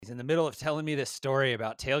in the middle of telling me this story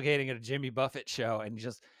about tailgating at a Jimmy Buffett show, and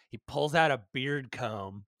he pulls out a beard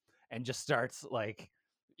comb and just starts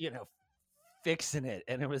fixing it.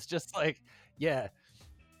 And it was just like, yeah,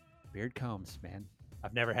 beard combs, man.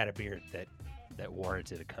 I've never had a beard that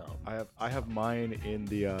warranted a comb. I have mine in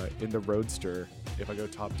the Roadster. If I go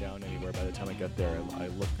top down anywhere, by the time I get there, I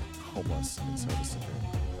look homeless, and so I just sit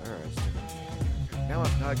there. All right,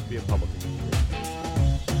 now I can be a public.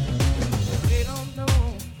 They don't know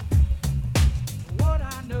what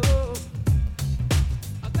I know.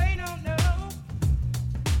 They don't know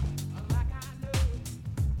like I know.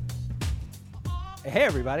 Hey,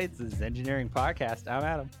 everybody, it's the Engineering Podcast. I'm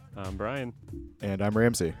Adam. I'm Brian. And I'm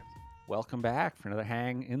Ramsey. Welcome back for another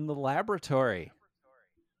Hang in the Laboratory,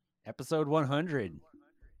 episode 100,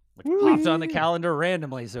 which popped on the calendar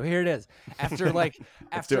randomly. So here it is.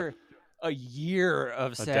 After a year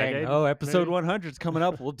of saying, decade, episode maybe? 100 is coming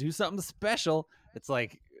up, we'll do something special. It's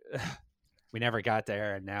like we never got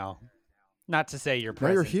there, and now, not to say your Now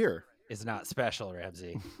you're presence here. is not special,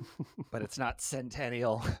 Ramsey, but it's not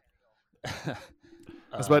centennial.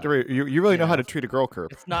 I was about to read. You really know how to treat a girl curve.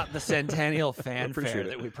 It's not the centennial Appreciate fanfare it.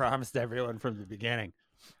 that we promised everyone from the beginning.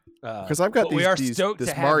 Because I've got but we are this stoked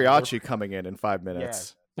to have mariachi coming in 5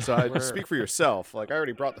 minutes. So I We're- speak for yourself. Like, I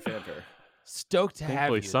already brought the fanfare. Stoked to have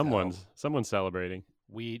Thankfully, you. someone's celebrating.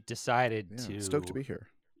 We decided Yeah, to stoked to be here.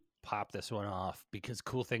 pop this one off because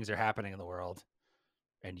cool things are happening in the world,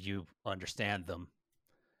 and you understand them.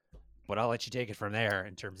 But I'll let you take it from there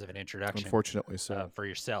in terms of an introduction Unfortunately, so. for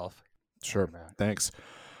yourself. Sure. And, Thanks.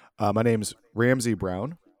 My name's Ramsey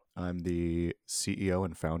Brown. I'm the CEO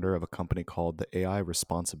and founder of a company called the AI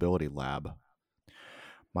Responsibility Lab.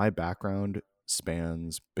 My background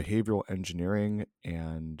spans behavioral engineering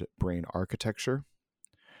and brain architecture,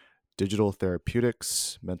 digital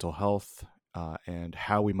therapeutics, mental health, and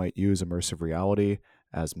how we might use immersive reality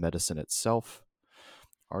as medicine itself,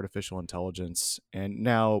 artificial intelligence, and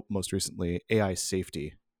now, most recently, AI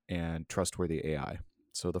safety and trustworthy AI.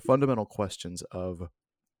 So the fundamental questions of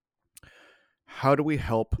how do we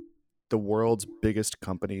help the world's biggest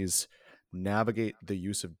companies navigate the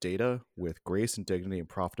use of data with grace and dignity and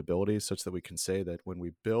profitability, such that we can say that when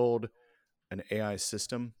we build an AI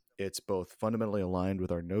system, it's both fundamentally aligned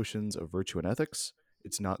with our notions of virtue and ethics.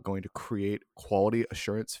 It's not going to create quality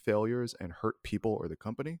assurance failures and hurt people or the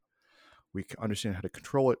company. We understand how to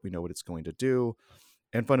control it. We know what it's going to do.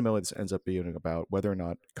 And fundamentally, this ends up being about whether or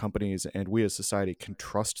not companies and we as society can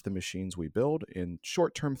trust the machines we build in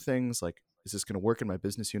short-term things like, is this going to work in my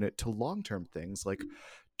business unit, to long-term things like,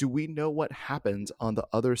 do we know what happens on the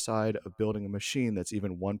other side of building a machine that's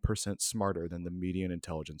even 1% smarter than the median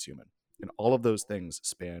intelligence human? And all of those things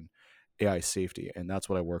span AI safety, and that's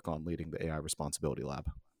what I work on leading the AI Responsibility Lab.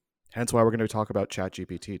 Hence why we're going to talk about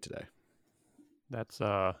ChatGPT today. That's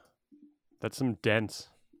some dense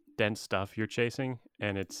stuff you're chasing,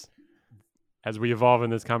 and it's, as we evolve in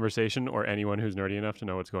this conversation, or anyone who's nerdy enough to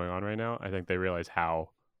know what's going on right now, I think they realize how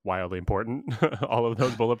wildly important all of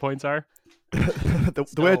those bullet points are. The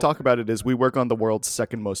way I talk about it is we work on the world's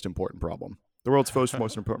second most important problem. The world's first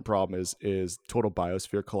most important problem is total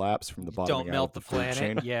biosphere collapse from the bottom. Don't melt the planet.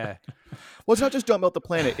 chain. Yeah. Well, it's not just don't melt the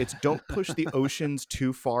planet. It's don't push the oceans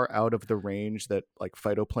too far out of the range that like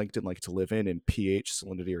phytoplankton like to live in pH,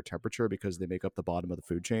 salinity, or temperature, because they make up the bottom of the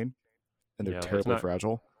food chain and they're Yeah, let's terribly not-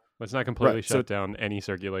 fragile. Let's not completely Right, shut so- down any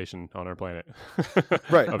circulation on our planet.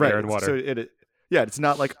 Right, of right. air and water. So it's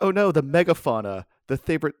not like, oh no, the megafauna, the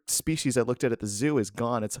favorite species I looked at the zoo is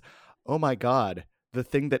gone. It's, oh my God, the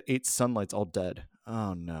thing that ate sunlight's all dead.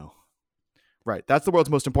 Oh no. Right. That's the world's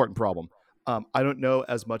most important problem. I don't know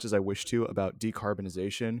as much as I wish to about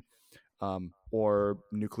decarbonization or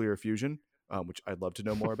nuclear fusion, which I'd love to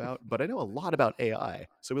know more about, but I know a lot about AI.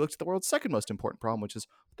 So we looked at the world's second most important problem, which is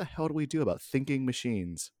what the hell do we do about thinking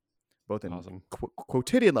machines, both in Awesome.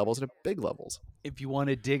 quotidian levels and at big levels? If you want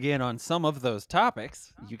to dig in on some of those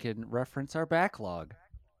topics, you can reference our backlog,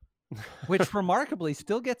 which remarkably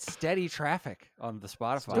still gets steady traffic on the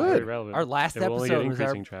Spotify. Good. Very relevant. Our last It will only get episode was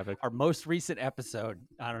increasing traffic. our most recent episode.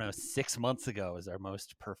 I don't know, 6 months ago was our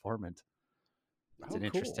most performant. It's Oh, an cool.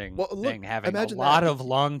 interesting Well, look, thing, having a imagine lot that. of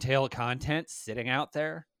long tail content sitting out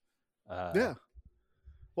there. Yeah.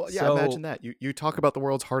 Well, yeah, so- imagine that. You talk about the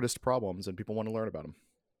world's hardest problems and people want to learn about them.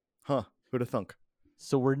 Huh. Who'd have thunk?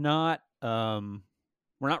 So we're not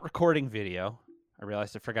recording video. I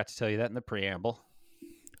realized I forgot to tell you that in the preamble.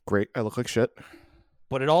 Great. I look like shit.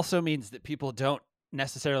 But it also means that people don't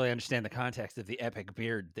necessarily understand the context of the epic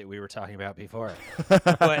beard that we were talking about before.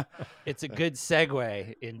 But it's a good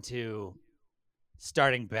segue into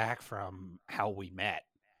starting back from how we met.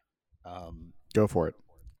 Go for it.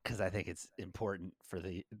 because I think it's important for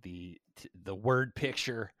the word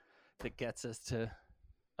picture that gets us to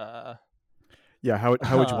Yeah, how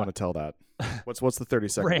would you want to tell that? What's the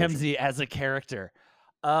 30-second version? Ramsey as a character.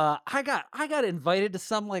 I got invited to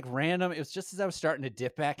some like random. It was just as I was starting to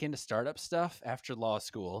dip back into startup stuff after law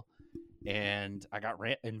school, and I got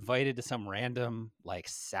invited to some random like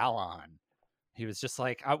salon. He was just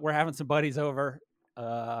like, "We're having some buddies over.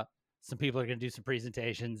 Some people are going to do some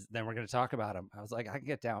presentations. Then we're going to talk about them." I was like, "I can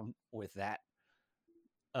get down with that."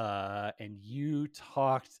 And you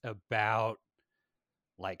talked about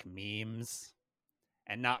like memes.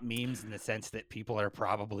 And not memes in the sense that people are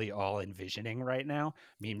probably all envisioning right now.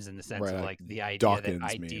 Memes in the sense Right, of like like the idea Dawkins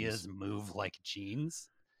that ideas memes. move like genes.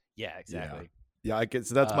 Yeah, exactly. Yeah, I get.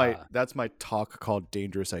 So that's my talk called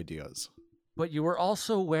Dangerous Ideas. But you were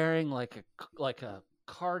also wearing like a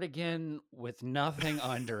cardigan with nothing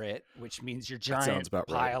under it, which means your sounds giant about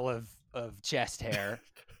right. pile of chest hair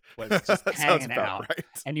was just That sounds hanging about out. right.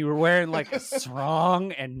 And you were wearing like a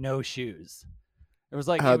sarong and no shoes. It was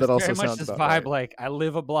like it was That also very much sounds this about vibe. right. Like I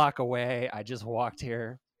live a block away. I just walked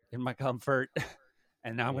here in my comfort,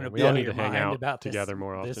 and now I'm going to we all blow need your to hang mind out about together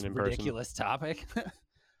more often this in person. ridiculous topic.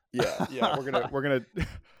 Yeah, we're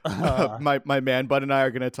gonna my man bud and I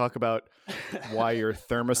are gonna talk about why your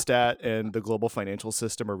thermostat and the global financial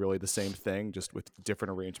system are really the same thing, just with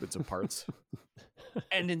different arrangements of parts.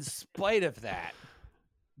 And in spite of that,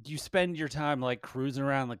 you spend your time like cruising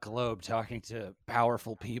around the globe talking to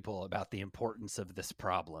powerful people about the importance of this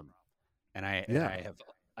problem, and I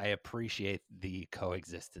appreciate the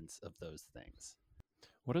coexistence of those things.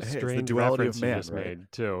 What a Hey, it's the strange duality reference of man, you just right?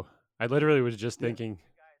 made too. I literally was just thinking.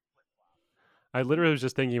 I literally was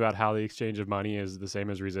just thinking about how the exchange of money is the same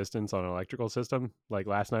as resistance on an electrical system. Like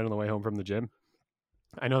last night on the way home from the gym.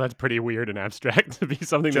 I know that's pretty weird and abstract to be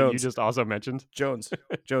something that you Jones. just also mentioned. Jones,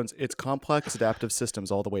 it's complex adaptive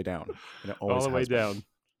systems all the way down, and it always All the way has been. down.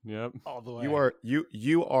 Yep. All the way.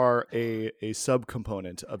 You are a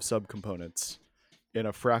subcomponent of subcomponents in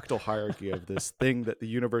a fractal hierarchy of this thing that the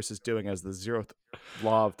universe is doing as the zeroth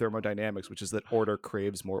law of thermodynamics, which is that order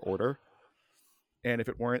craves more order. And if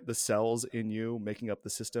it weren't the cells in you making up the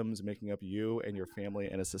systems, making up you and your family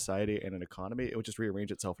and a society and an economy, it would just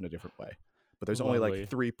rearrange itself in a different way. But there's only Lovely. like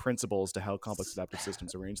 3 principles to how complex adaptive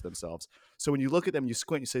systems arrange themselves. So when you look at them, you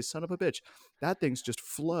squint, you say, son of a bitch, that thing's just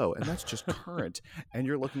flow, and that's just current. And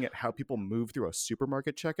you're looking at how people move through a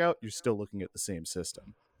supermarket checkout, you're still looking at the same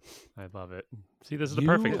system. I love it. See, this is the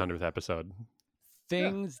perfect You- 100th episode.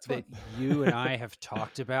 Things it's fun. that you and I have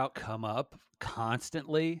talked about come up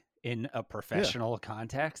constantly in a professional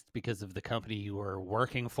context because of the company you were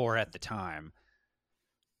working for at the time,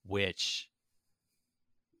 which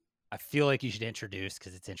I feel like you should introduce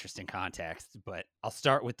because it's interesting context. But I'll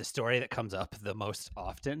start with the story that comes up the most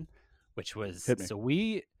often, which was Hit me. so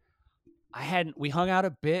we hung out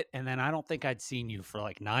a bit, and then I don't think I'd seen you for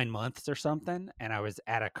like 9 months or something, and I was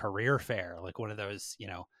at a career fair, like one of those,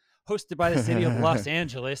 hosted by the city of Los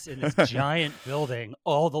Angeles in this giant building.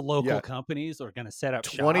 All the local Yeah. companies are going to set up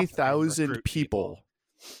shop and 20,000 recruit people.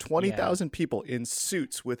 20,000 people in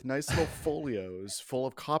suits with nice little folios full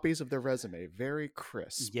of copies of their resume, very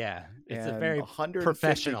crisp. Yeah, it's a and very 150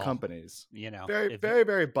 professional companies. Very, Very,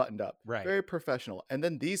 very buttoned up. Right. Very professional. And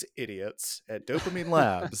then these idiots at Dopamine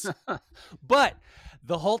Labs. But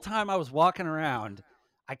the whole time I was walking around,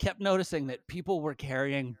 I kept noticing that people were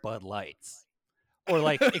carrying Bud Lights or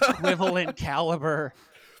like equivalent caliber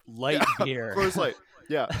light beer. Coors Light.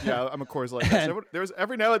 Yeah, I'm a Coors Light. guy. There's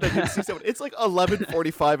every now and then you see someone. It's like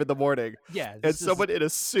 11:45 in the morning, Yeah, and this is, someone in a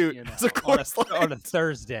suit has a on Coors Light. on a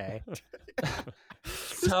Thursday.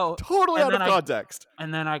 So Totally and out of then I- context.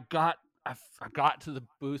 and then I got to the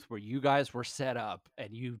booth where you guys were set up,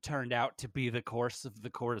 and you turned out to be the course of the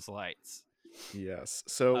Coors Lights. Yes.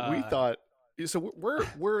 So we thought. So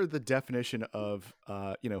we're the definition of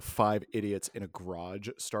 5 idiots in a garage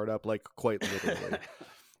startup, like quite literally.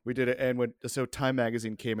 We did it, and so Time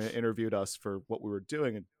Magazine came and interviewed us for what we were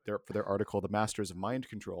doing, and for their article, "The Masters of Mind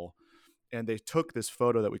Control," and they took this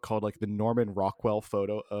photo that we called like the Norman Rockwell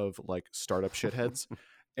photo of like startup shitheads,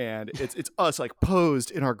 and it's us like posed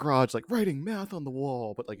in our garage, like writing math on the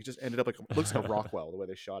wall, but like it just ended up like it looks like a Rockwell the way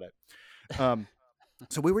they shot it.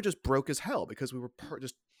 So we were just broke as hell because we were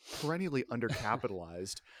just perennially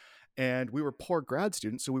undercapitalized, and we were poor grad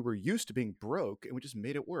students, so we were used to being broke, and we just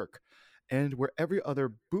made it work. And where every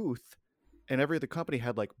other booth and every other company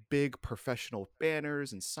had like big professional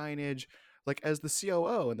banners and signage, like as the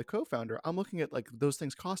COO and the co-founder, I'm looking at like those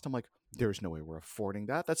things cost. I'm like, there's no way we're affording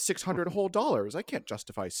that. That's $600 whole dollars. I can't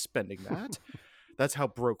justify spending that. That's how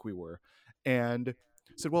broke we were. And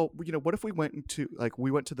said, well, what if we went to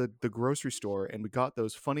the grocery store and we got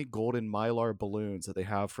those funny golden Mylar balloons that they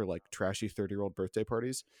have for like trashy 30-year-old birthday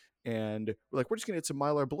parties. And we're like, we're just going to get some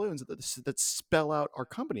Mylar balloons that spell out our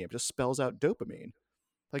company. It just spells out dopamine.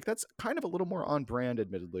 Like, that's kind of a little more on brand,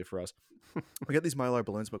 admittedly, for us. We get these Mylar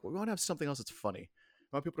balloons, but we want to have something else that's funny.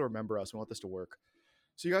 We want people to remember us. We want this to work.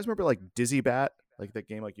 So you guys remember like Dizzy Bat? Like that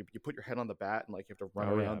game, like you put your head on the bat and like you have to run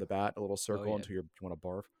around the bat in a little circle until you want to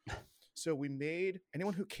barf. So we made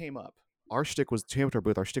anyone who came up, our shtick was came up to our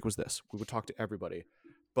booth. Our shtick was this: we would talk to everybody,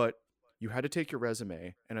 but you had to take your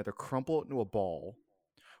resume and either crumple it into a ball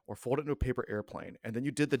or fold it into a paper airplane, and then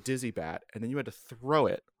you did the Dizzy Bat, and then you had to throw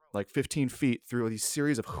it like 15 feet through these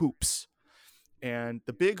series of hoops. And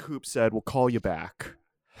the big hoop said, "We'll call you back."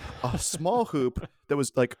 A small hoop that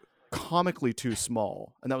was like comically too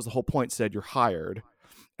small, and that was the whole point, said you're hired.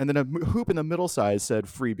 And then a hoop in the middle size said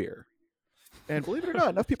free beer. And believe it or not,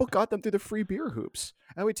 enough people got them through the free beer hoops.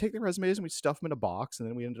 And we'd take their resumes and we'd stuff them in a box, and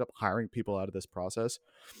then we ended up hiring people out of this process.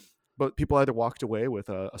 But people either walked away with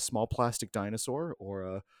a small plastic dinosaur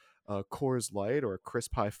or a Coors Light or a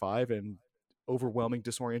crisp high five and overwhelming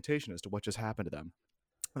disorientation as to what just happened to them.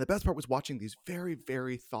 And the best part was watching these very,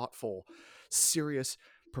 very thoughtful, serious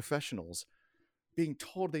professionals being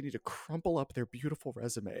told they need to crumple up their beautiful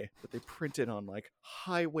resume that they printed on like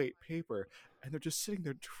high weight paper, and they're just sitting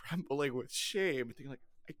there trembling with shame, thinking like,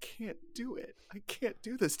 I can't do it. I can't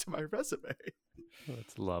do this to my resume.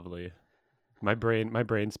 That's lovely. My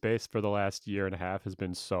brain space for the last year and a half has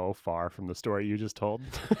been so far from the story you just told.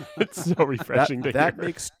 It's so refreshing to that hear.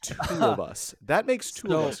 makes two of us. That makes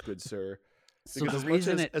two of us, good sir. So Because the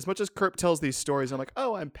reason as much as Kurt tells these stories, I'm like,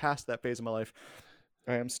 oh, I'm past that phase of my life.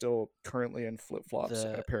 I am still currently in flip-flops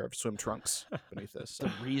and a pair of swim trunks beneath this. So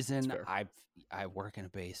the reason fair. I work in a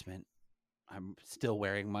basement, I'm still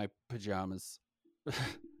wearing my pajamas.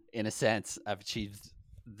 In a sense, I've achieved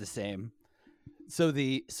the same. So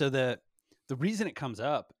the reason it comes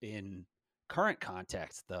up in current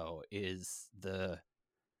context, though, is the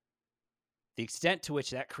extent to which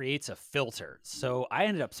that creates a filter. So I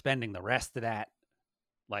ended up spending the rest of that,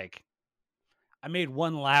 like, I made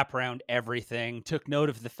one lap around everything, took note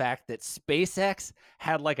of the fact that SpaceX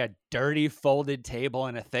had like a dirty folded table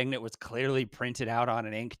and a thing that was clearly printed out on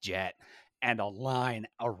an inkjet and a line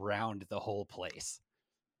around the whole place.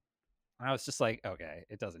 And I was just like, okay,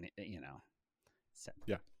 it doesn't, So,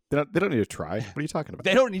 Yeah. They don't need to try. What are you talking about?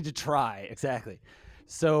 they don't need to try. Exactly.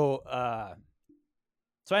 So I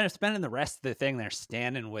ended up spending the rest of the thing there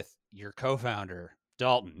standing with your co-founder,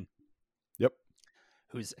 Dalton. Yep.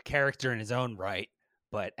 Who's a character in his own right,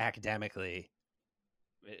 but academically,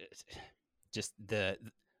 just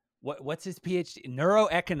what's his PhD?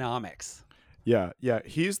 Neuroeconomics. Yeah.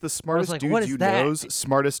 He's the smartest like, dude what is you that? know's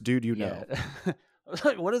smartest dude you know. Yeah. I was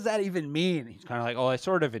like, what does that even mean? He's kind of like, oh, I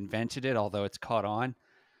sort of invented it, although it's caught on.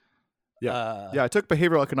 Yeah. I took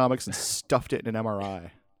behavioral economics and stuffed it in an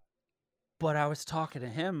MRI. But I was talking to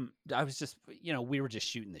him. I was just, we were just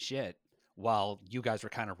shooting the shit while you guys were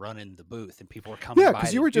kind of running the booth and people were coming Yeah, by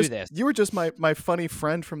because to you were do just this. you were just my funny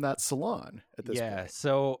friend from that salon at this Yeah. point.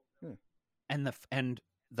 So, Hmm. and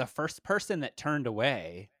the first person that turned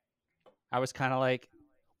away, I was kind of like,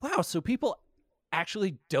 wow, so people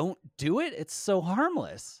actually don't do it? It's so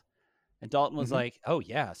harmless. And Dalton was Mhm. like, oh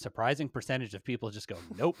yeah, surprising percentage of people just go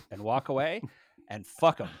nope and walk away and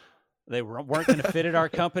fuck them. They weren't going to fit at our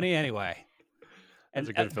company anyway. That's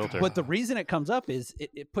a good filter. But the reason it comes up is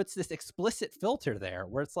it puts this explicit filter there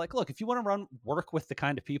where it's like, look, if you want to work with the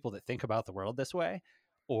kind of people that think about the world this way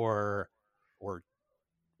or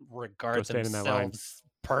regard stand in that line. themselves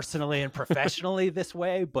personally and professionally this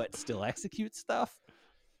way, but still execute stuff,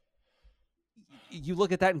 you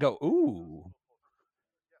look at that and go, ooh.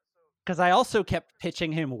 Because I also kept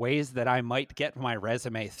pitching him ways that I might get my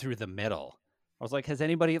resume through the middle. I was like, has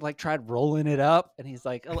anybody like tried rolling it up? And he's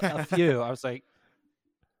like, a few. I was like,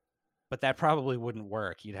 but that probably wouldn't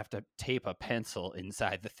work. You'd have to tape a pencil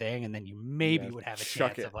inside the thing, and then you maybe would have a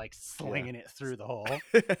chuck chance it. of like slinging it through the hole.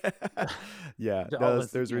 Yeah, Dalton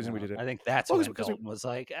there's a you reason we know, did it. I think that's Well, when because we- Dalton was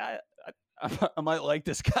like, I might like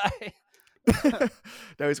this guy.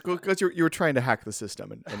 No, it's cool because you were trying to hack the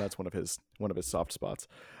system, and that's one of his soft spots.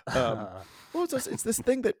 Well, it's this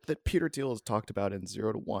thing that Peter Thiel has talked about in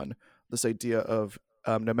 0 to 1. This idea of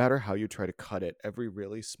no matter how you try to cut it, every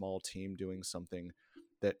really small team doing something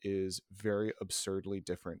that is very absurdly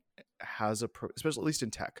different has especially at least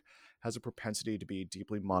in tech, has a propensity to be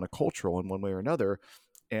deeply monocultural in one way or another,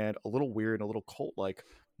 and a little weird and a little cult-like.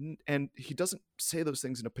 And he doesn't say those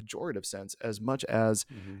things in a pejorative sense as much as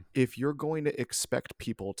if you're going to expect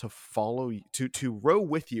people to follow you, to row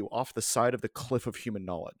with you off the side of the cliff of human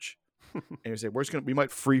knowledge, and you say we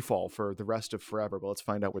might free fall for the rest of forever, but let's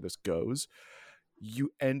find out where this goes.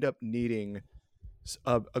 You end up needing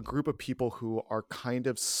a group of people who are kind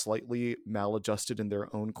of slightly maladjusted in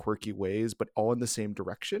their own quirky ways, but all in the same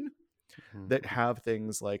direction, that have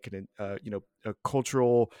things like a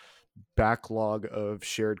cultural backlog of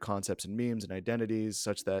shared concepts and memes and identities,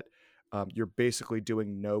 such that you're basically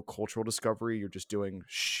doing no cultural discovery. You're just doing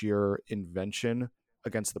sheer invention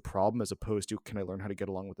against the problem, as opposed to, can I learn how to get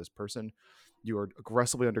along with this person? You are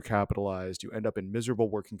aggressively undercapitalized. You end up in miserable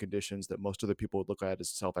working conditions that most other people would look at as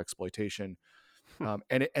self-exploitation. And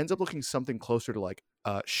it ends up looking something closer to like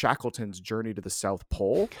Shackleton's journey to the South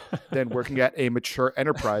Pole than working at a mature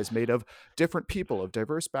enterprise made of different people of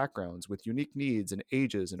diverse backgrounds with unique needs and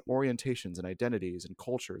ages and orientations and identities and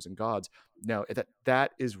cultures and gods. Now,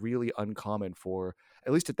 that is really uncommon for,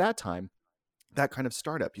 at least at that time, that kind of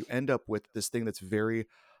startup. You end up with this thing that's very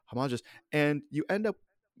homogenous, and you end up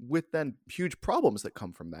with then huge problems that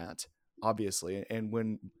come from that, obviously. And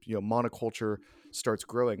when monoculture starts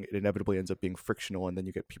growing, it inevitably ends up being frictional, and then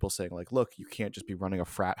you get people saying like, look, you can't just be running a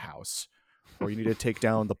frat house, or you need to take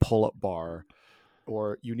down the pull-up bar,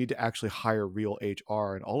 or you need to actually hire real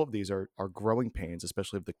HR. And all of these are growing pains,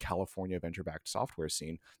 especially of the California venture-backed software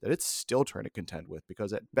scene, that it's still trying to contend with,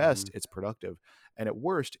 because at best it's productive, and at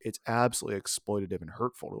worst it's absolutely exploitative and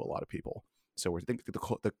hurtful to a lot of people. So we're thinking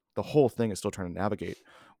the whole thing is still trying to navigate.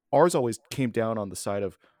 Ours always came down on the side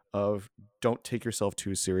of don't take yourself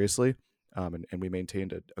too seriously. And we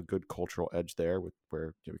maintained a good cultural edge there,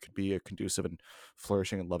 where it could be a conducive and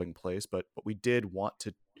flourishing and loving place. But we did want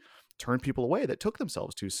to turn people away that took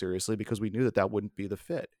themselves too seriously, because we knew that wouldn't be the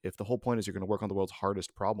fit. If the whole point is you're going to work on the world's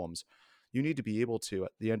hardest problems, you need to be able to,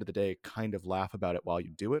 at the end of the day, kind of laugh about it while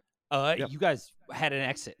you do it. You guys had an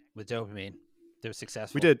exit with Dopamine. They were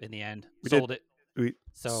successful. We did. In the end. We sold did. it. We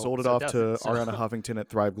So- sold it so off to doesn't. So- Ariana Huffington at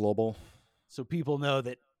Thrive Global. So people know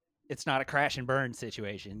that it's not a crash and burn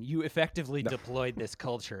situation. You effectively deployed this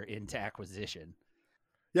culture into acquisition.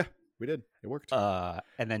 Yeah, we did. It worked. And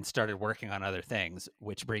then started working on other things,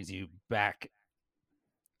 which brings you back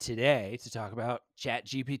today to talk about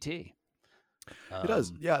ChatGPT. It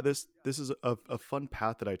does. Yeah, this is a fun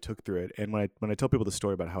path that I took through it. And when I tell people the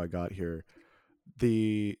story about how I got here,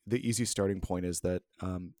 the easy starting point is that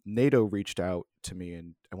NATO reached out to me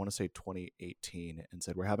in, I want to say 2018, and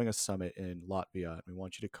said, we're having a summit in Latvia and we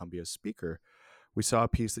want you to come be a speaker. We saw a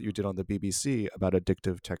piece that you did on the BBC about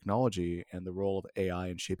addictive technology and the role of AI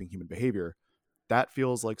in shaping human behavior. That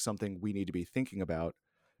feels like something we need to be thinking about.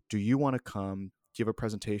 Do you want to come give a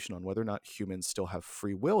presentation on whether or not humans still have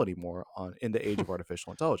free will anymore in the age of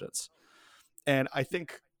artificial intelligence? And I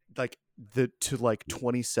think to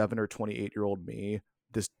 27 or 28-year-old me,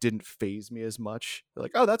 this didn't phase me as much.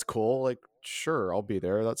 Like, oh, that's cool. Like, sure, I'll be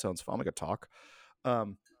there. That sounds fun. I'm gonna talk.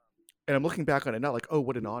 And I'm looking back on it, not like, oh,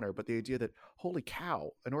 what an honor, but the idea that, holy cow,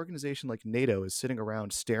 an organization like NATO is sitting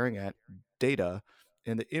around staring at data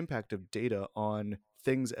and the impact of data on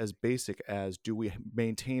things as basic as, do we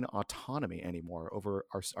maintain autonomy anymore over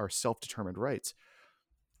our self-determined rights?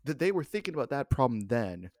 That they were thinking about that problem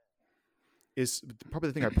then is probably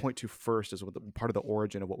the thing I point to first, as part of the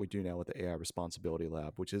origin of what we do now with the AI Responsibility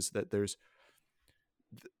Lab, which is that there's,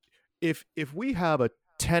 if we have a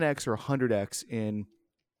 10x or 100x in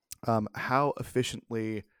how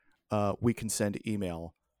efficiently we can send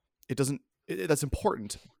email, that's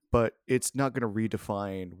important, but it's not going to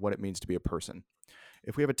redefine what it means to be a person.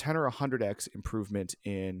 If we have a 10 or 100x improvement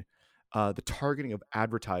in the targeting of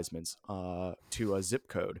advertisements to a zip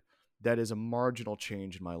code, that is a marginal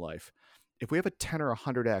change in my life. If we have a 10 or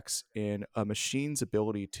 100x in a machine's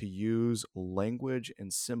ability to use language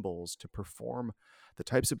and symbols to perform the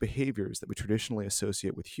types of behaviors that we traditionally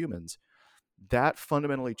associate with humans, that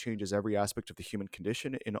fundamentally changes every aspect of the human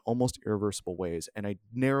condition in almost irreversible ways. And I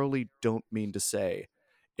narrowly don't mean to say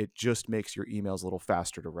it just makes your emails a little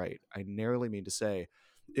faster to write. I narrowly mean to say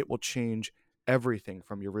it will change everything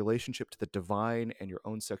from your relationship to the divine and your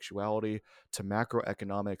own sexuality, to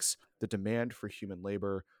macroeconomics, the demand for human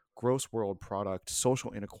labor, gross world product,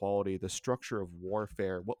 social inequality, the structure of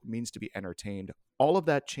warfare, what it means to be entertained. All of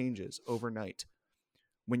that changes overnight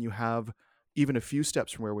when you have even a few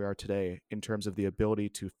steps from where we are today in terms of the ability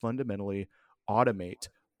to fundamentally automate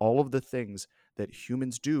all of the things that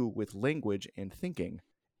humans do with language and thinking.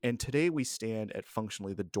 And today we stand at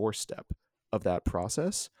functionally the doorstep of that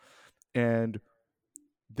process. And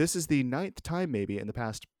this is the 9th time maybe in the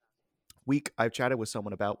past week I've chatted with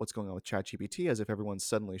someone about what's going on with ChatGPT, as if everyone's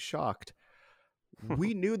suddenly shocked.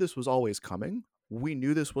 We knew this was always coming. We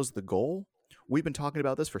knew this was the goal. We've been talking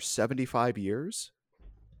about this for 75 years.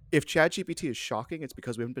 If ChatGPT is shocking, it's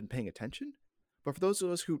because we haven't been paying attention. But for those of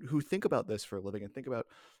us who think about this for a living and think about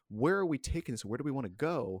where are we taking this, where do we want to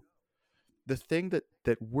go, the thing that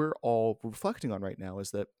we're all reflecting on right now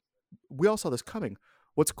is that we all saw this coming.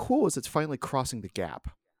 What's cool is it's finally crossing the gap.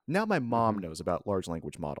 Now my mom knows about large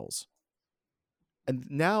language models. And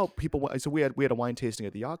now people, so we had a wine tasting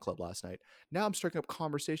at the yacht club last night. Now I'm striking up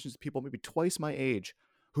conversations with people maybe twice my age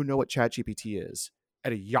who know what ChatGPT is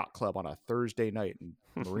at a yacht club on a Thursday night in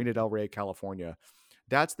Marina del Rey, California.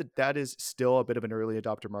 That is still a bit of an early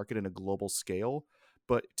adopter market in a global scale.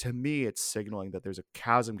 But to me, it's signaling that there's a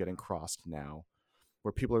chasm getting crossed now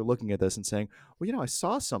where people are looking at this and saying, well, I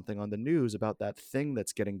saw something on the news about that thing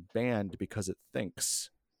that's getting banned because it thinks.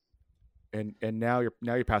 And now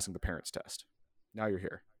you're passing the parents test. Now you're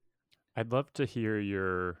here. I'd love to hear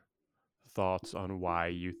your thoughts on why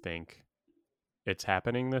you think it's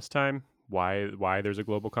happening this time. Why there's a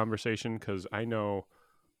global conversation? Because I know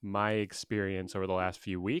my experience over the last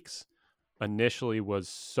few weeks initially was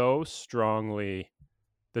so strongly.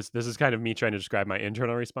 This is kind of me trying to describe my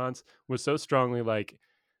internal response. Was so strongly like,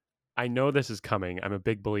 I know this is coming. I'm a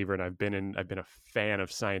big believer, and I've been a fan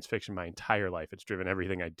of science fiction my entire life. It's driven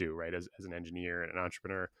everything I do, right, as an engineer and an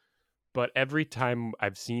entrepreneur. But every time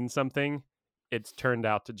I've seen something, it's turned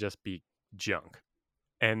out to just be junk.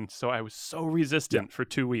 And so I was so resistant for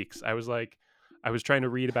 2 weeks. I was trying to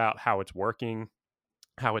read about how it's working,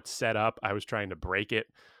 how it's set up. I was trying to break it.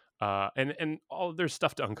 And all there's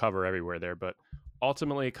stuff to uncover everywhere there. But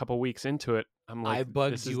ultimately, a couple weeks into it, I'm like, I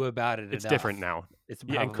bugged you about it. It's enough. different now. It's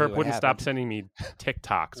Yeah, and probably Kirk what wouldn't stop happened. sending me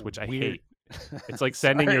TikToks, which I Weird. hate. It's like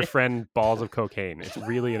sending your Sorry. friend balls of cocaine. It's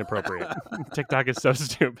really inappropriate. TikTok is so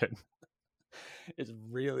stupid. It's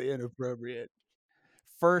really inappropriate.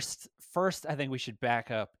 First, I think we should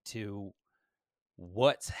back up to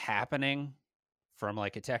what's happening from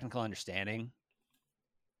like a technical understanding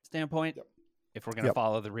standpoint. If we're going to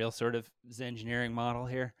follow the real sort of engineering model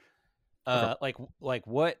here, like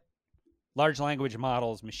what large language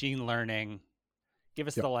models, machine learning, give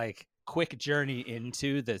us the like quick journey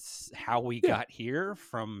into this, how we got here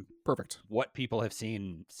from Perfect. what people have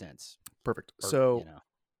seen since. Perfect. Or, So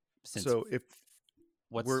since if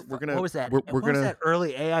what's we're gonna what was that? we're what gonna was that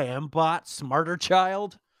early AIM bot, Smarter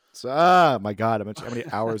Child? So, my God, how many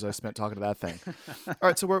hours I spent talking to that thing. All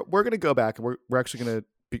right, so we're gonna go back, and we're actually gonna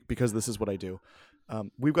because this is what I do.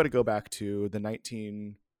 We've got to go back to the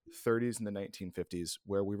 1930s and the 1950s,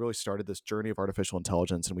 where we really started this journey of artificial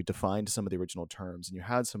intelligence, and we defined some of the original terms, and you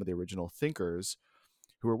had some of the original thinkers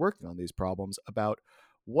who were working on these problems about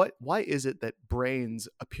why is it that brains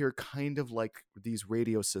appear kind of like these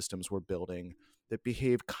radio systems we're building that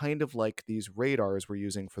behave kind of like these radars we're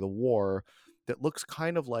using for the war, that looks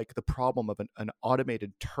kind of like the problem of an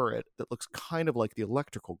automated turret that looks kind of like the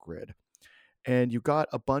electrical grid. And you got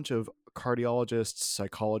a bunch of cardiologists,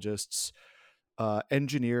 psychologists,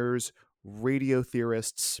 engineers, radio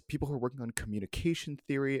theorists, people who are working on communication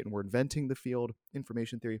theory and were inventing the field,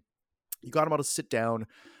 information theory. You got them all to sit down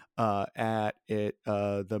at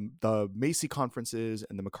the Macy conferences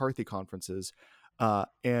and the McCarthy conferences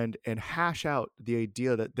and hash out the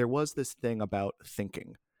idea that there was this thing about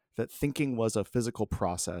thinking, that thinking was a physical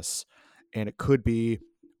process, and it could be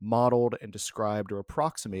modeled and described or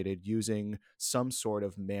approximated using some sort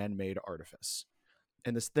of man-made artifice.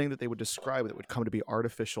 And this thing that they would describe that would come to be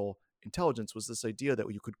artificial intelligence was this idea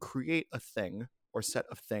that you could create a thing or set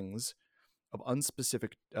of things of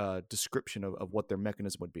unspecific description of what their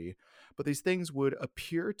mechanism would be, but these things would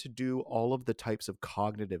appear to do all of the types of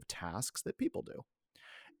cognitive tasks that people do.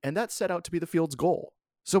 And that set out to be the field's goal.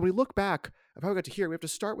 So when we look back of how we got to here, we have to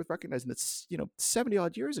start with recognizing that 70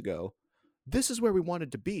 odd years ago, this is where we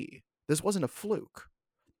wanted to be. This wasn't a fluke.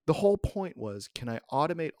 The whole point was, can I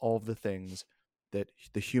automate all of the things that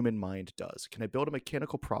the human mind does? Can I build a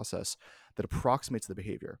mechanical process that approximates the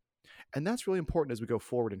behavior? And that's really important as we go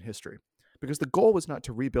forward in history, because the goal was not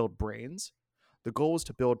to rebuild brains. The goal was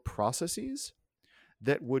to build processes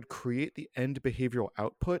that would create the end behavioral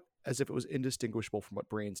output as if it was indistinguishable from what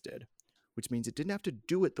brains did, which means it didn't have to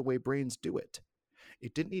do it the way brains do it.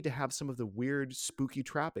 It didn't need to have some of the weird, spooky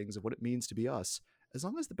trappings of what it means to be us. As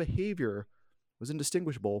long as the behavior was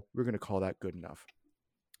indistinguishable, we're going to call that good enough.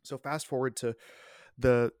 So fast forward to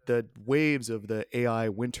the waves of the AI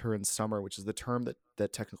winter and summer, which is the term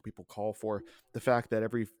that technical people call for the fact that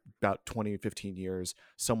every about 20, 15 years,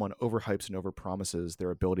 someone overhypes and overpromises their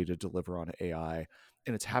ability to deliver on AI.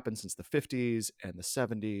 And it's happened since the 50s and the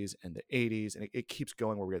 70s and the 80s. And it keeps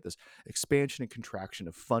going where we get this expansion and contraction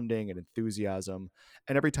of funding and enthusiasm.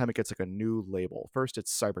 And every time it gets like a new label. First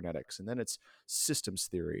it's cybernetics, and then it's systems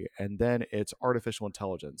theory, and then it's artificial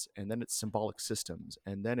intelligence, and then it's symbolic systems,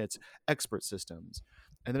 and then it's expert systems.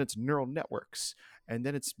 and then it's neural networks, and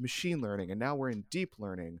then it's machine learning, and now we're in deep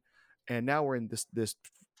learning, and now we're in this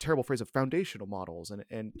terrible phrase of foundational models,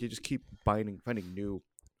 and you just keep finding new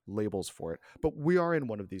labels for it. But we are in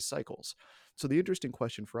one of these cycles. So the interesting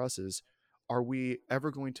question for us is, are we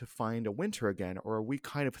ever going to find a winter again, or are we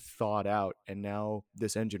kind of thawed out and now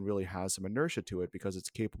this engine really has some inertia to it because it's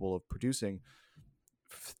capable of producing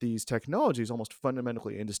these technologies almost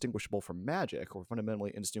fundamentally indistinguishable from magic, or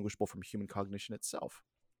fundamentally indistinguishable from human cognition itself?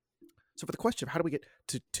 So for the question of how do we get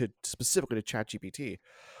to specifically to ChatGPT,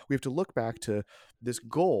 we have to look back to this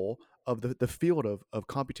goal of the field of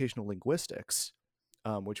computational linguistics,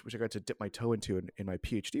 which I got to dip my toe into in my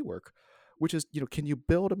PhD work, which is, can you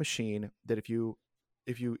build a machine that if you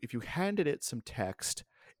handed it some text,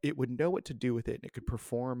 it would know what to do with it, and it could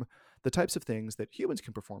perform the types of things that humans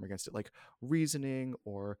can perform against it, like reasoning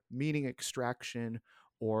or meaning extraction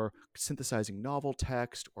or synthesizing novel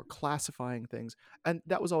text or classifying things. And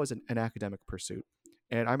that was always an academic pursuit.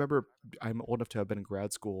 And I remember, I'm old enough to have been in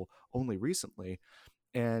grad school only recently,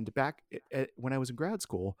 and back when I was in grad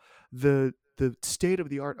school, the state of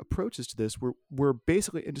the art approaches to this were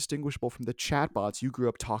basically indistinguishable from the chatbots you grew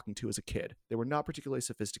up talking to as a kid. They were not particularly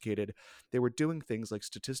sophisticated. They were doing things like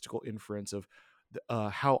statistical inference of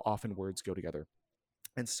how often words go together.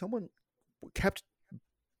 And someone kept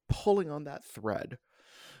pulling on that thread,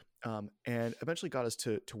 and eventually got us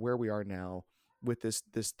to where we are now with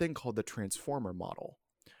this thing called the transformer model.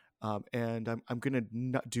 And I'm going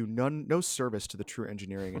to do no service to the true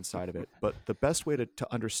engineering inside of it, but the best way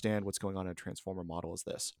to understand what's going on in a transformer model is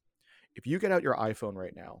this. If you get out your iPhone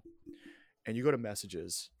right now and you go to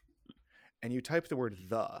messages and you type the word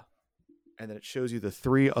 "the," and then it shows you the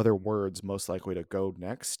 3 other words most likely to go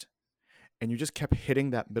next, and you just kept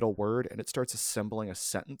hitting that middle word and it starts assembling a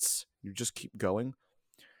sentence, you just keep going,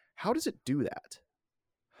 how does it do that?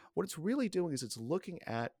 What it's really doing is it's looking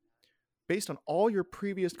at, based on all your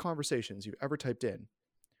previous conversations you've ever typed in,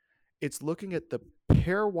 it's looking at the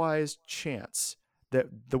pairwise chance that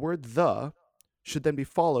the word "the" should then be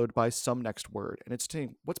followed by some next word. And it's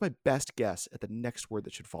saying, what's my best guess at the next word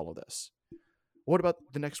that should follow this? What about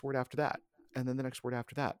the next word after that? And then the next word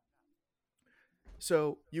after that?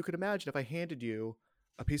 So you could imagine if I handed you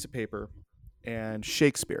a piece of paper and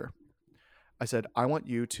Shakespeare, I said, I want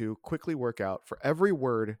you to quickly work out for every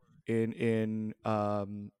word in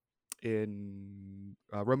Romeo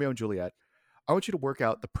and Juliet, I want you to work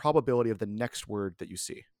out the probability of the next word that you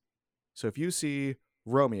see. So if you see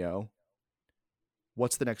Romeo,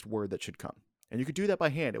 what's the next word that should come? And you could do that by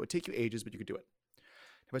hand. It would take you ages, but you could do it.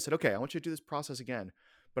 If I said, okay, I want you to do this process again,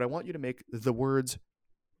 but I want you to make the words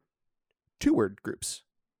 2-word groups.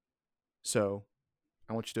 So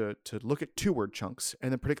I want you to look at 2-word chunks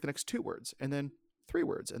and then predict the next 2 words, and then 3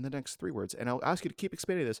 words, and the next 3 words. And I'll ask you to keep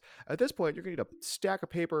expanding this. At this point, you're going to need a stack of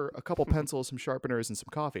paper, a couple pencils, some sharpeners, and some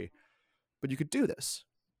coffee. But you could do this.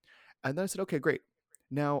 And then I said, okay, great.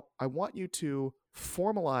 Now I want you to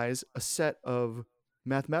formalize a set of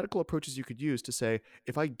mathematical approaches you could use to say,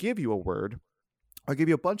 if I give you a word, I'll give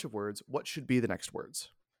you a bunch of words, what should be the next words?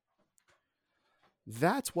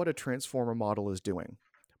 That's what a transformer model is doing.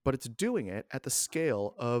 But it's doing it at the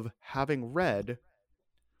scale of having read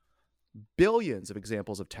billions of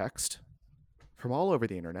examples of text from all over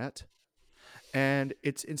the internet. And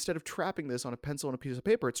it's, instead of trapping this on a pencil and a piece of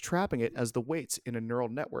paper, it's trapping it as the weights in a neural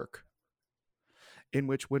network, in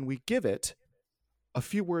which when we give it a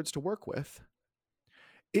few words to work with,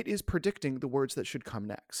 it is predicting the words that should come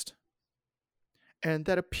next. And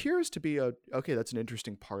that appears to be okay, that's an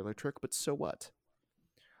interesting parlor trick, but so what?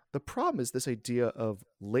 The problem is this idea of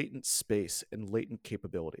latent space and latent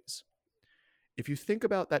capabilities. If you think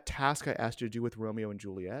about that task I asked you to do with Romeo and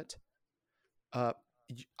Juliet,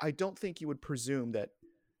 I don't think you would presume that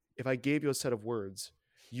if I gave you a set of words,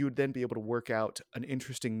 you would then be able to work out an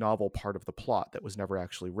interesting novel part of the plot that was never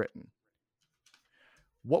actually written.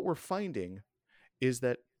 What we're finding is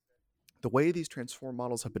that the way these transform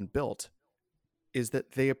models have been built is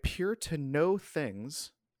that they appear to know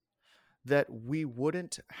things that we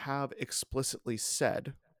wouldn't have explicitly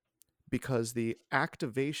said, because the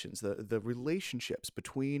activations, the relationships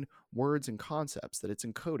between words and concepts that it's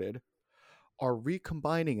encoded are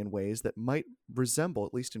recombining in ways that might resemble,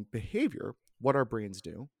 at least in behavior, what our brains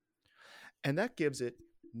do. And that gives it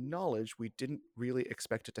knowledge we didn't really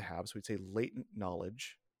expect it to have. So we'd say latent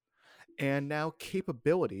knowledge. And now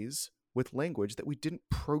capabilities with language that we didn't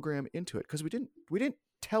program into it, because we didn't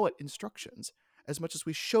tell it instructions as much as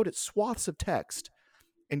we showed it swaths of text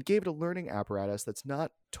and gave it a learning apparatus that's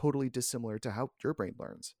not totally dissimilar to how your brain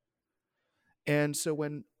learns. And so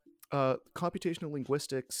when computational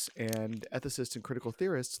linguistics and ethicists and critical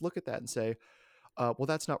theorists look at that and say, Well,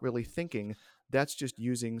 that's not really thinking. That's just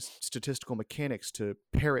using statistical mechanics to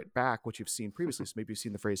parrot back what you've seen previously. So maybe you've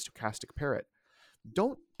seen the phrase stochastic parrot.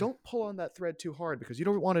 Don't pull on that thread too hard because you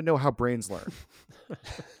don't want to know how brains learn.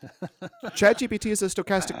 ChatGPT is a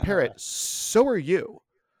stochastic parrot. So are you.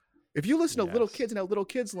 If you listen to little kids and how little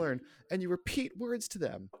kids learn and you repeat words to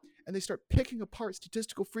them and they start picking apart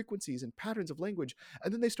statistical frequencies and patterns of language,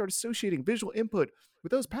 and then they start associating visual input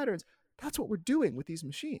with those patterns, that's what we're doing with these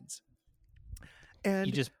machines. And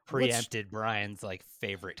you just preempted Brian's like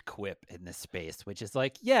favorite quip in this space, which is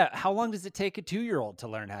like, yeah, how long does it take a 2-year-old to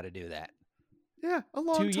learn how to do that? Yeah, a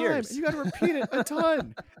long 2 time. years. And you got to repeat it a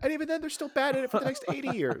ton. And even then, they're still bad at it for the next 80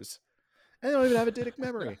 years. And they don't even have eidetic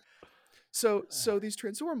memory. So these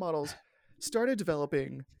transformer models started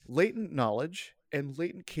developing latent knowledge and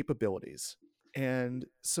latent capabilities. And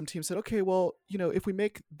some teams said, okay, well, if we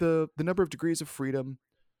make the number of degrees of freedom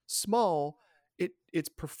small, it's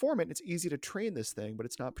performant, it's easy to train this thing, but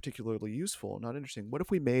it's not particularly useful, not interesting. What if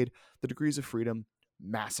we made the degrees of freedom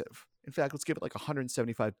massive? In fact, let's give it like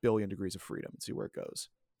 175 billion degrees of freedom and see where it goes.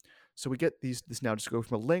 So we get this now just go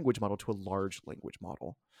from a language model to a large language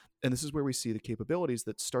model. And this is where we see the capabilities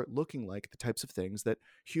that start looking like the types of things that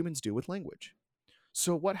humans do with language.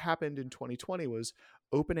 So what happened in 2020 was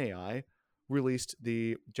OpenAI released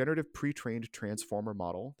the generative pre-trained transformer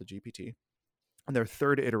model, the GPT, and their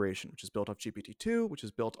third iteration, which is built off GPT-2, which is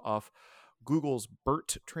built off Google's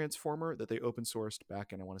BERT transformer that they open sourced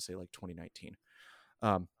back in, I want to say, like 2019.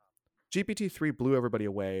 GPT-3 blew everybody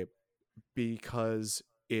away because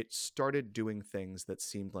it started doing things that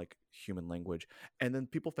seemed like human language, and then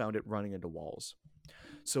people found it running into walls.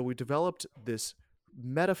 So we developed this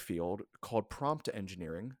meta field called prompt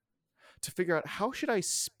engineering to figure out how should I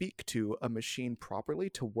speak to a machine properly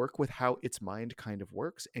to work with how its mind kind of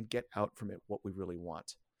works and get out from it what we really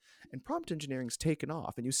want. And prompt engineering's taken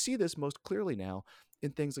off, and you see this most clearly now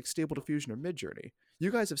in things like Stable Diffusion or Midjourney.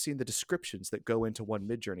 You guys have seen the descriptions that go into one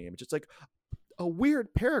Midjourney image. It's like a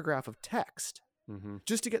weird paragraph of text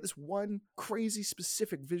just to get this one crazy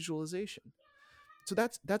specific visualization. So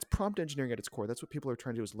that's prompt engineering at its core. That's what people are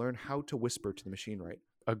trying to do, is learn how to whisper to the machine right.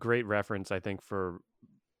 A great reference, I think, for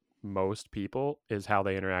most people is how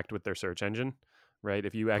they interact with their search engine, right?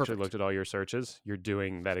 If you actually looked at all your searches, you're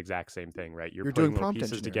doing that exact same thing, right? You're putting doing little prompt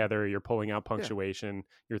pieces engineering. together, you're pulling out punctuation,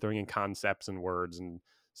 you're throwing in concepts and words. And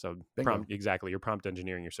so Bingo. you're prompt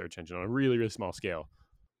engineering your search engine on a really, really small scale.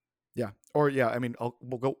 Yeah. Or I mean,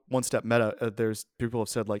 we'll go one step meta. There's people have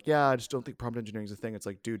said like, yeah, I just don't think prompt engineering is a thing. It's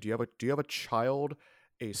like, dude, do you have a child,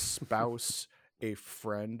 a spouse, a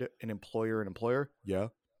friend, an employer? Yeah.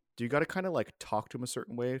 Do you got to kind of like talk to them a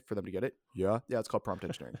certain way for them to get it? Yeah. It's called prompt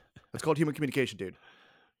engineering. It's called human communication, dude.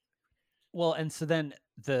 Well, and so then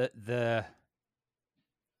the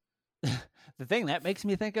the thing that makes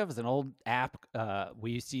me think of is an old app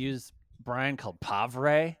we used to use, Brian, called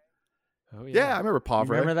Pavre. Oh Yeah, I remember Pavre.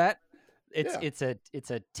 You remember that? Yeah. It's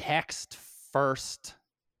a text first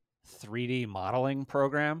 3D modeling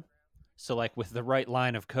program. So like with the right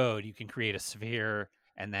line of code, you can create a sphere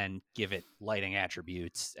and then give it lighting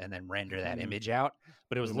attributes and then render that image out.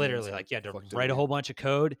 But it was literally like you had to write a whole bunch of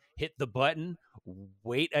code, hit the button,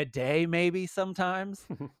 wait a day maybe sometimes,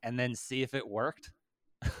 and then see if it worked.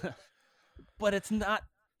 But it's not,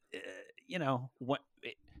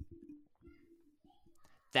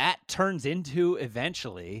 that turns into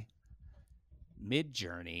eventually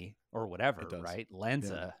Midjourney or whatever, right?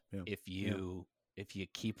 Lensa. Yeah. If you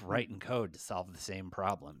keep writing code to solve the same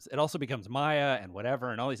problems, it also becomes Maya and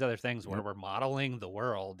whatever and all these other things where we're modeling the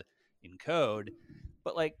world in code.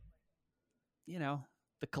 But like,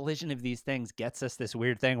 the collision of these things gets us this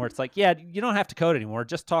weird thing where it's like, yeah, you don't have to code anymore.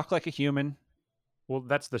 Just talk like a human. Well,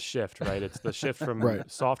 that's the shift, right? It's the shift from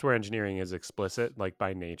software engineering is explicit, like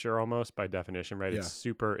by nature, almost by definition, right? Yeah.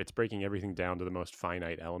 It's breaking everything down to the most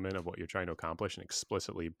finite element of what you're trying to accomplish and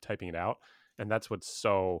explicitly typing it out. And that's what's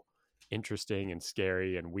so interesting and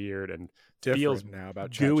scary and weird and feels now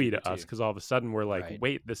about gooey ChatGPT. to us, because all of a sudden we're like,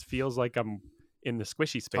 wait, this feels like I'm in the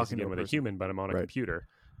squishy space Talking to again a with a person. human, but I'm on a computer.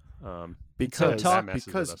 Because that messes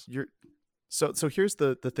with because us. you're so here's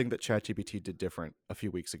the thing that ChatGPT did different a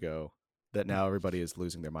few weeks ago that now everybody is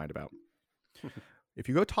losing their mind about. If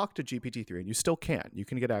you go talk to GPT-3, and you still can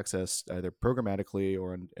get access either programmatically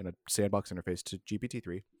or in a sandbox interface to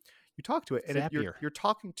GPT-3. You talk to it, and you're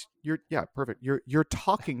talking to You're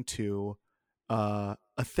talking to a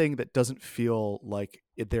thing that doesn't feel like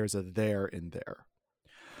there's a there in there.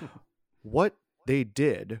 What they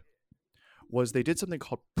did was they did something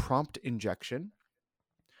called prompt injection.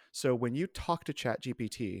 So when you talk to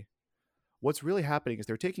ChatGPT, what's really happening is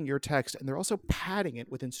they're taking your text and they're also padding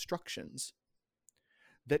it with instructions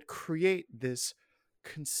that create this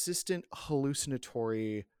consistent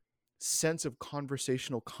hallucinatory sense of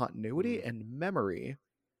conversational continuity and memory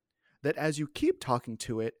that as you keep talking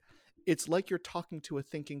to it, it's like you're talking to a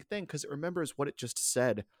thinking thing because it remembers what it just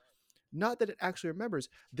said. Not that it actually remembers.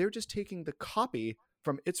 They're just taking the copy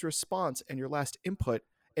from its response and your last input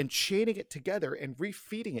and chaining it together and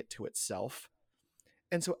refeeding it to itself.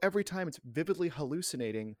 And so every time it's vividly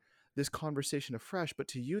hallucinating this conversation afresh, but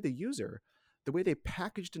to you, the user, the way they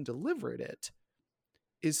packaged and delivered it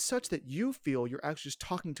is such that you feel you're actually just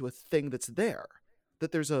talking to a thing that's there.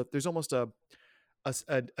 That there's almost a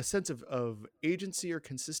sense of agency or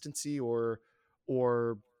consistency or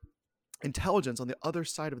intelligence on the other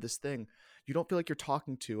side of this thing. You don't feel like you're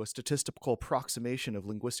talking to a statistical approximation of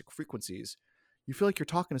linguistic frequencies. You feel like you're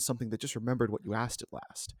talking to something that just remembered what you asked it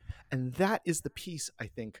last. And that is the piece, I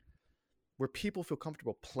think, where people feel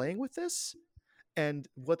comfortable playing with this. And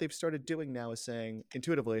what they've started doing now is saying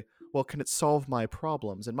intuitively, well, can it solve my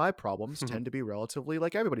problems? And my problems tend to be relatively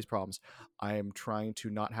like everybody's problems. I am trying to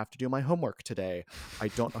not have to do my homework today. I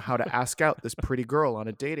don't know how to ask out this pretty girl on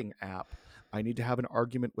a dating app. I need to have an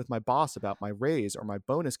argument with my boss about my raise or my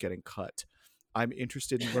bonus getting cut. I'm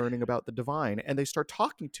interested in learning about the divine. And they start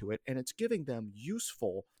talking to it, and it's giving them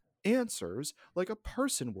useful answers like a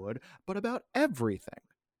person would, but about everything.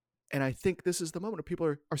 And I think this is the moment where people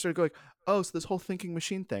are starting going, oh, so this whole thinking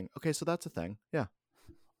machine thing. Okay, so that's a thing. Yeah.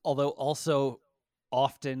 Although also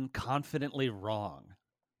often confidently wrong,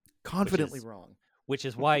 Confidently wrong. which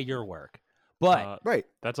is why your work. But Right.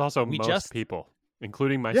 That's also We most just- people,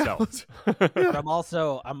 including myself. but I'm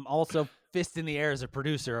also fist in the air as a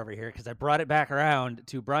producer over here because I brought it back around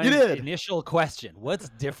to Brian's did. initial question. What's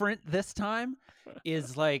different this time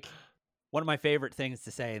is like one of my favorite things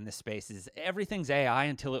to say in this space is everything's AI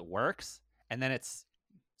until it works, and then it's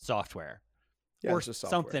software Yeah, or it's just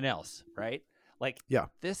software. something else, right? Like Yeah.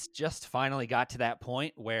 this just finally got to that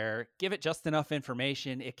point where give it just enough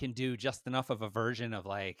information, it can do just enough of a version of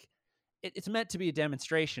like it's meant to be a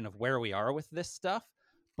demonstration of where we are with this stuff,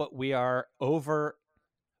 but we are over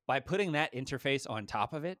by putting that interface on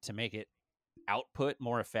top of it to make it output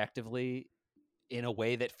more effectively in a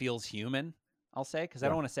way that feels human, I'll say, because I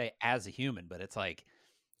don't Yeah. want to say as a human, but it's like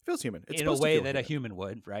Feels human. It's in a supposed to way feel that a human. human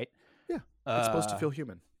would, right? Yeah. It's supposed to feel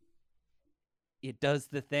human. It does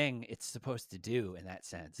the thing it's supposed to do in that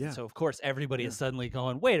sense. And Yeah. so of course everybody Yeah. is suddenly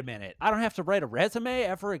going, wait a minute, I don't have to write a resume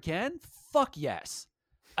ever again? Fuck yes.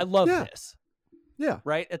 I love Yeah. this. Yeah.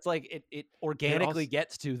 Right? It's like it organically also-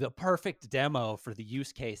 gets to the perfect demo for the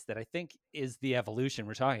use case that I think is the evolution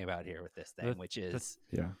we're talking about here with this thing, The- which is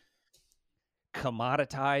Yeah.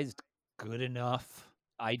 commoditized, good enough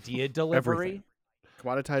idea delivery.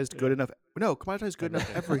 Commoditized good enough. No, commoditized good enough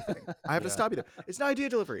everything. I have to Yeah. stop you there. It's not idea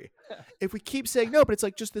delivery. If we keep saying no, but it's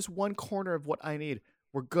like just this one corner of what I need,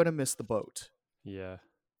 we're going to miss the boat. Yeah.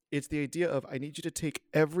 It's the idea of I need you to take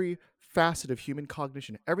every facet of human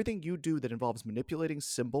cognition, everything you do that involves manipulating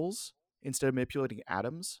symbols instead of manipulating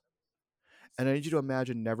atoms, and I need you to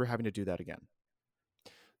imagine never having to do that again.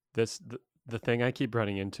 The thing I keep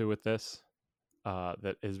running into with this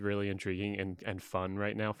that is really intriguing and fun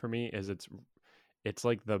right now for me is it's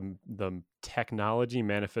like the technology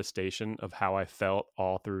manifestation of how I felt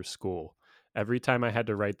all through school. Every time I had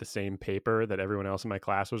to write the same paper that everyone else in my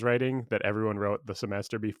class was writing, that everyone wrote the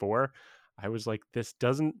semester before, I was like, this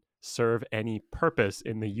doesn't serve any purpose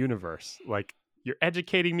in the universe. Like, you're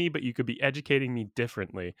educating me, but you could be educating me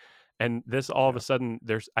differently. And this all of a sudden,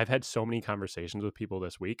 I've had so many conversations with people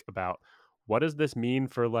this week about what does this mean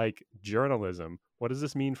for like journalism? What does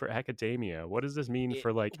this mean for academia? What does this mean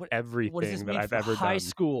for like everything What does this that mean I've for ever high done?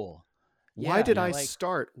 school? Why Yeah, did I like-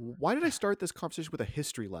 start this conversation with a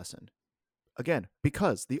history lesson? Again,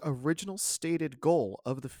 because the original stated goal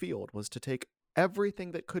of the field was to take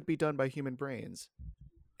everything that could be done by human brains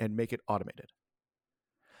and make it automated.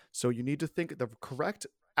 So you need to think the correct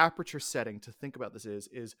aperture setting to think about this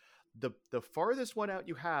is the farthest one out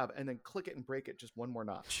you have, and then click it and break it just one more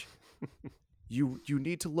notch. You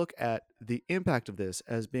need to look at the impact of this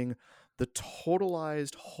as being the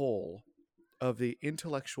totalized whole of the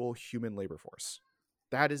intellectual human labor force.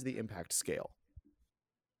 That is the impact scale.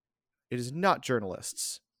 It is not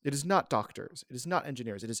journalists. It is not doctors. It is not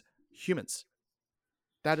engineers. It is humans.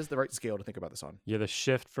 That is the right scale to think about this on. Yeah, the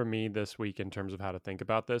shift for me this week in terms of how to think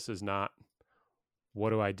about this is not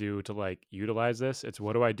what do I do to like utilize this? It's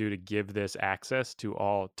what do I do to give this access to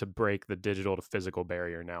break the digital to physical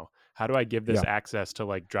barrier now? How do I give this access to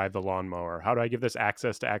like drive the lawnmower? How do I give this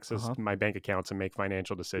access to my bank accounts and make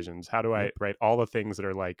financial decisions? How do I write all the things that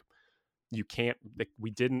are like we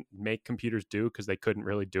didn't make computers do because they couldn't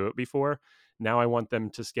really do it before. Now I want them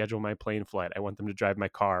to schedule my plane flight. I want them to drive my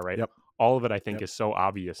car, right? Yep. all of it I think Yep. is so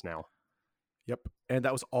obvious now. Yep. And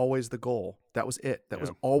that was always the goal. That was it. That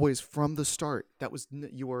was always from the start. That was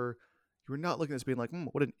you were not looking at this being like,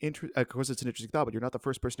 what an interesting. Of course, it's an interesting thought, but you're not the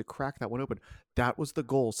first person to crack that one open. That was the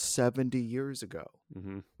goal 70 years ago.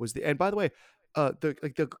 Mm-hmm. And by the way,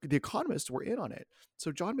 the economists were in on it.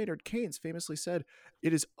 So John Maynard Keynes famously said,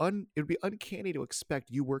 it would be uncanny to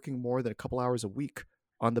expect you working more than a couple hours a week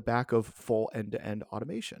on the back of full end-to-end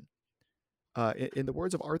automation. In the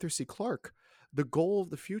words of Arthur C. Clarke, the goal of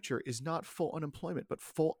the future is not full unemployment, but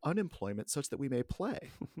full unemployment such that we may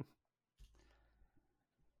play.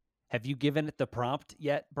 Have you given it the prompt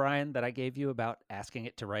yet, Brian, that I gave you about asking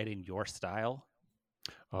it to write in your style?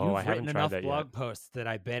 Oh, You've I haven't written tried enough that blog yet. posts that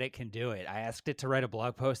I bet it can do it. I asked it to write a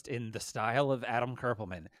blog post in the style of Adam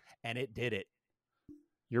Kerpelman, and it did it.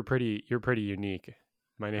 You're pretty unique.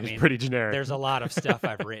 My name is mean, pretty generic. There's a lot of stuff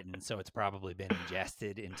I've written, so it's probably been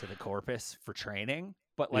ingested into the corpus for training.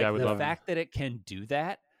 But like I would the love- fact that it can do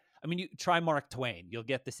that, I mean, you try Mark Twain, you'll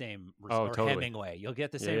get the same result, or totally. Hemingway, you'll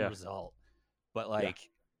get the same yeah. result. But like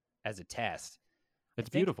as a test, It's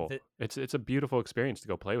think beautiful. that- It's a beautiful experience to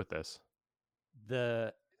go play with this.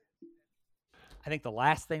 I think the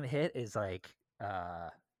last thing to hit is like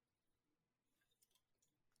the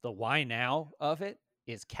why now of it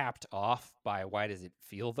is capped off by why does it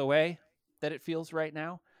feel the way that it feels right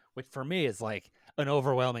now, which for me is like an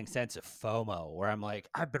overwhelming sense of FOMO, where I'm like,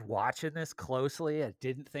 I've been watching this closely. I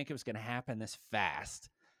didn't think it was going to happen this fast,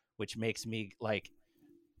 which makes me like,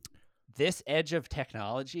 this edge of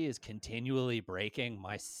technology is continually breaking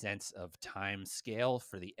my sense of time scale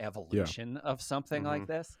for the evolution of something like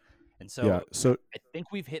this. And so, so I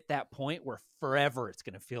think we've hit that point where forever it's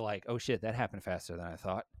going to feel like, oh shit, that happened faster than I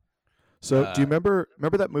thought. do you remember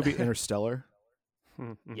that movie Interstellar?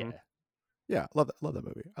 Mhm. Yeah. Yeah, love that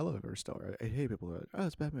movie. I love Interstellar. I hate people who are like, oh,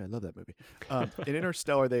 it's bad movie. I love that movie. In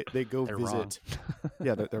Interstellar, they go They're visit. wrong.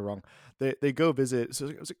 Yeah, they're wrong. They go visit. So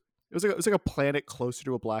it was like a planet closer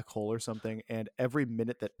to a black hole or something, and every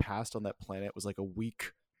minute that passed on that planet was like a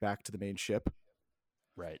week back to the main ship.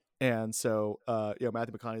 Right. And so, Matthew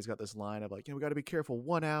McConaughey's got this line of like, we got to be careful.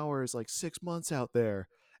 1 hour is like 6 months out there,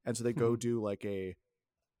 and so they go do like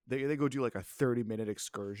they go do like a 30-minute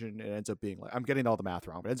excursion. It ends up being like, I'm getting all the math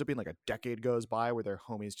wrong, but it ends up being like a decade goes by where their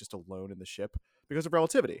homie's just alone in the ship because of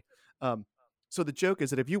relativity. So the joke is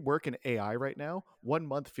that if you work in AI right now, 1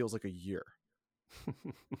 month feels like a year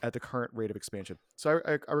at the current rate of expansion. So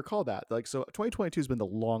I recall that. Like, so 2022 has been the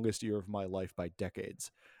longest year of my life by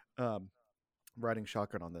decades. Riding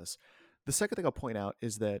shotgun on this. The second thing I'll point out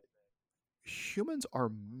is that humans are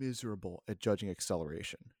miserable at judging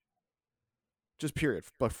acceleration. Just period.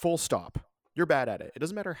 But full stop. You're bad at it. It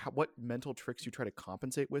doesn't matter what mental tricks you try to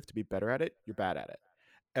compensate with to be better at it. You're bad at it.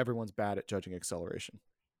 Everyone's bad at judging acceleration.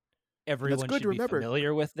 Everyone good should to be remember.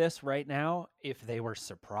 familiar with this right now if they were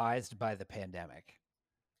surprised by the pandemic.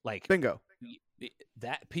 Like Bingo.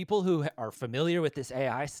 that people who are familiar with this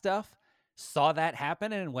AI stuff saw that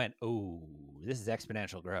happen and went, "Oh, this is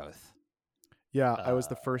exponential growth." Yeah, I was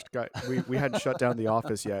the first guy. We hadn't shut down the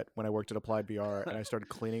office yet when I worked at Applied VR, and I started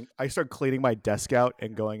cleaning my desk out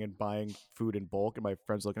and going and buying food in bulk. And my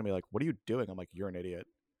friends looking at me like, "What are you doing?" I'm like, "You're an idiot."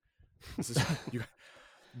 This is you.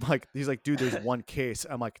 Like, he's like, "Dude, there's one case."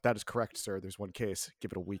 I'm like, "That is correct, sir. There's one case.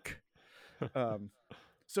 Give it a week."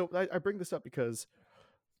 So I bring this up because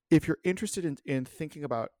if you're interested in thinking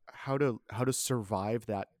about how to survive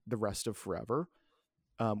the rest of forever,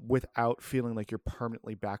 without feeling like you're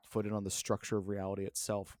permanently backfooted on the structure of reality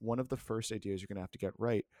itself, one of the first ideas you're going to have to get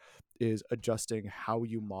right is adjusting how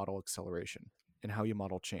you model acceleration and how you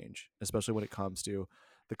model change, especially when it comes to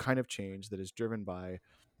the kind of change that is driven by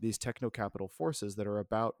these techno-capital forces that are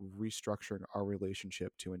about restructuring our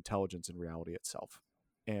relationship to intelligence and reality itself.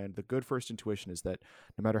 And the good first intuition is that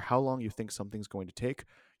no matter how long you think something's going to take,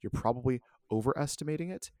 you're probably overestimating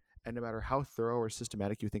it. And no matter how thorough or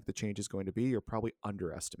systematic you think the change is going to be, you're probably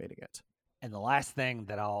underestimating it. And the last thing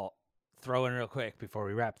that I'll throw in real quick before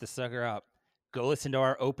we wrap this sucker up, go listen to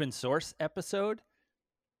our open source episode.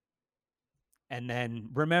 And then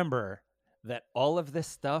remember that all of this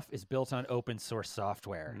stuff is built on open source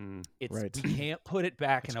software. It's Right. we can't put it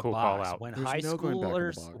back That's in a a cool call box. out. When There's high no going back in the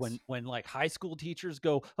schoolers, box. when like high school teachers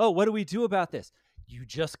go, "Oh, what do we do about this?" You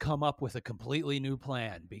just come up with a completely new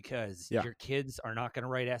plan because Yeah. your kids are not going to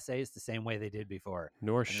write essays the same way they did before.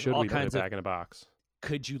 Nor there's should all we put it kinds of- back in a box.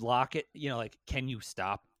 Could you lock it? Like, can you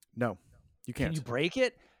stop? No, you Can can't. you break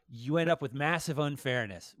it? You end up with massive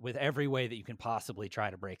unfairness with every way that you can possibly try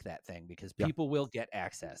to break that thing because Yeah. people will get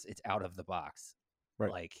access. It's out of the box.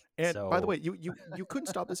 Right. Like, And so, by the way, you couldn't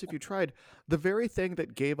stop this if you tried. The very thing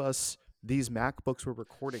that gave us these MacBooks we're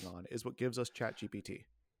recording on is what gives us ChatGPT.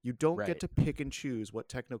 You don't Right. get to pick and choose what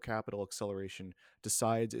techno-capital acceleration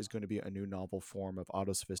decides is going to be a new novel form of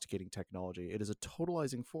auto-sophisticating technology. It is a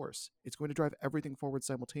totalizing force. It's going to drive everything forward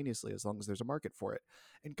simultaneously as long as there's a market for it.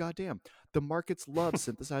 And goddamn, the markets love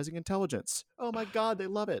synthesizing intelligence. Oh my God, they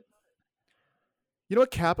love it. You know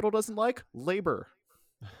what capital doesn't like? Labor.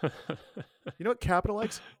 You know what capital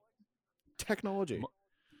likes? Technology.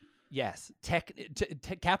 Yes,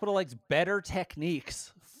 capital likes better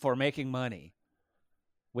techniques for making money.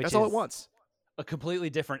 Which That's is all it wants. a completely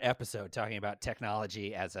different episode talking about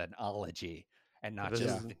technology as an ology and not This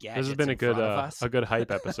just is- the This gadgets has been a in good front of us. a good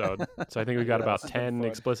hype episode. So I think we got Yeah, about this has been 10 fun.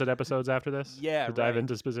 explicit episodes after this. Yeah, to dive right.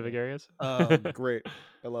 into specific areas. Great.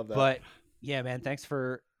 I love that. But yeah, man, thanks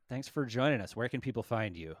for joining us. Where can people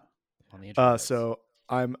find you on the internet? So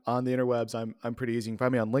I'm on the interwebs. I'm pretty easy. You can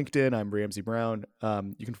find me on LinkedIn. I'm Ramsey Brown.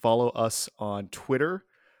 You can follow us on Twitter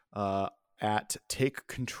at Take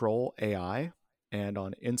Control AI and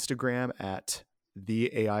on Instagram at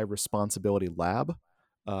the AI Responsibility Lab.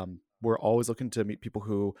 We're always looking to meet people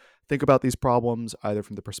who think about these problems either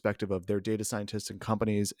from the perspective of their data scientists and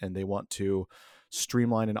companies, and they want to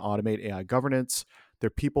streamline and automate AI governance. They're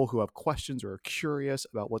people who have questions or are curious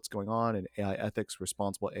about what's going on in AI ethics,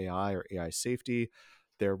 responsible AI, or AI safety.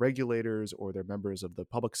 They're regulators or they're members of the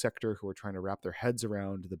public sector who are trying to wrap their heads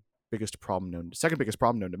around the second biggest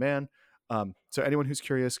problem known to man. So anyone who's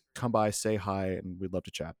curious, come by, say hi, and we'd love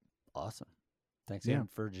to chat. Awesome. Thanks Yeah. again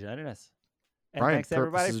for joining us. And Brian, thanks to Kurt,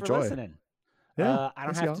 everybody this is for a joy. listening. Yeah, I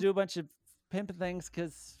don't thanks, have y'all. to do a bunch of pimping things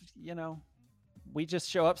because, we just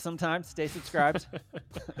show up sometimes. Stay subscribed.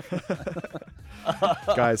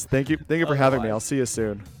 Guys, thank you for having me. I'll see you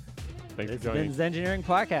soon. Thanks for It's joining. been Engineering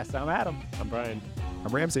Podcast. I'm Adam. I'm Brian.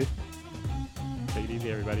 I'm Ramsey. Take it easy,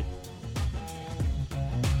 everybody.